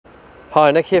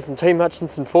Hi, Nick here from Team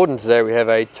Hutchinson Ford, and today we have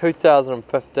a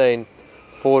 2015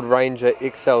 Ford Ranger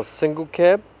XL single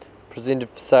cab presented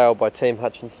for sale by Team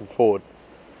Hutchinson Ford.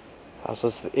 So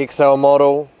this is the XL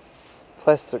model,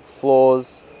 plastic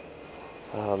floors,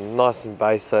 nice and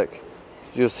basic.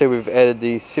 You'll see we've added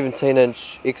the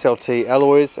 17-inch XLT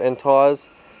alloys and tyres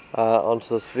onto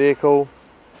this vehicle.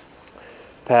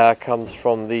 Power comes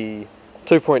from the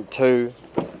 2.2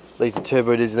 litre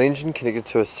turbo diesel engine connected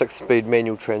to a 6-speed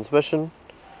manual transmission.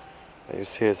 You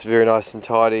see it's very nice and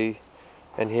tidy,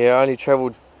 and here only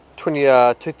travelled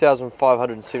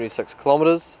 2,576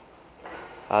 kilometres.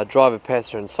 Driver,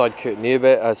 passenger and side curtain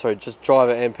airbag, just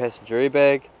driver and passenger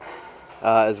airbag,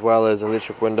 as well as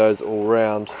electric windows all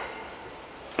round.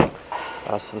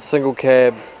 So the single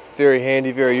cab, very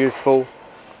handy, very useful,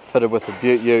 fitted with a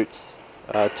Butte Utes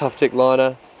tough deck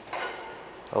liner.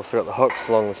 Also got the hooks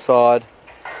along the side.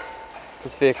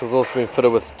 This vehicle's also been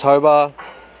fitted with a tow bar.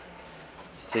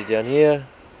 See down here.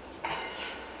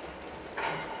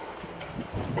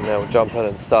 And now we'll jump in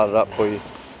and start it up for you.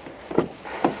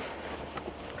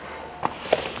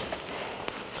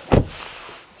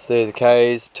 So there's the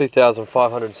K's,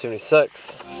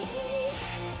 2,576.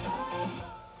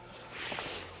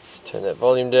 Just turn that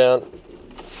volume down.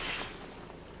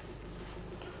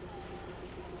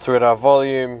 So we've got our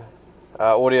volume,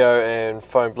 audio and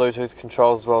phone Bluetooth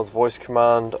controls, as well as voice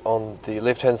command on the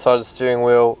left hand side of the steering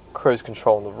wheel, cruise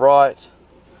control on the right.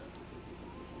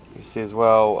 You see as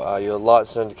well your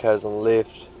lights and indicators on the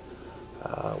left,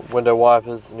 window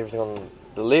wipers and everything on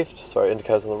the left,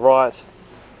 indicators on the right.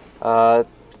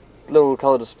 Little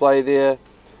colour display there,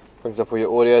 brings up all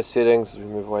your audio settings. As we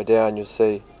move way down you'll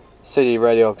see CD,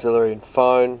 radio, auxiliary and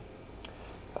phone,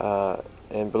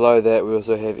 and below that we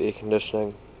also have air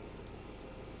conditioning.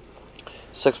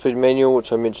 6-speed manual,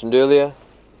 which I mentioned earlier.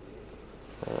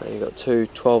 You've got two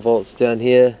 12 volts down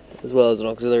here, as well as an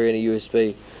auxiliary and a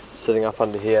USB sitting up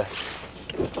under here.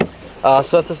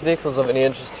 So if this vehicle is of any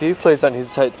interest to you, please don't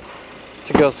hesitate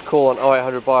to give us a call on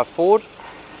 0800 buy a Ford,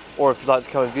 or if you'd like to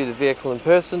come and view the vehicle in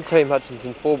person, Team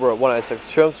Hutchinson Ford, we're at 186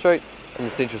 Sherman Street in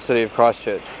the central city of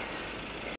Christchurch.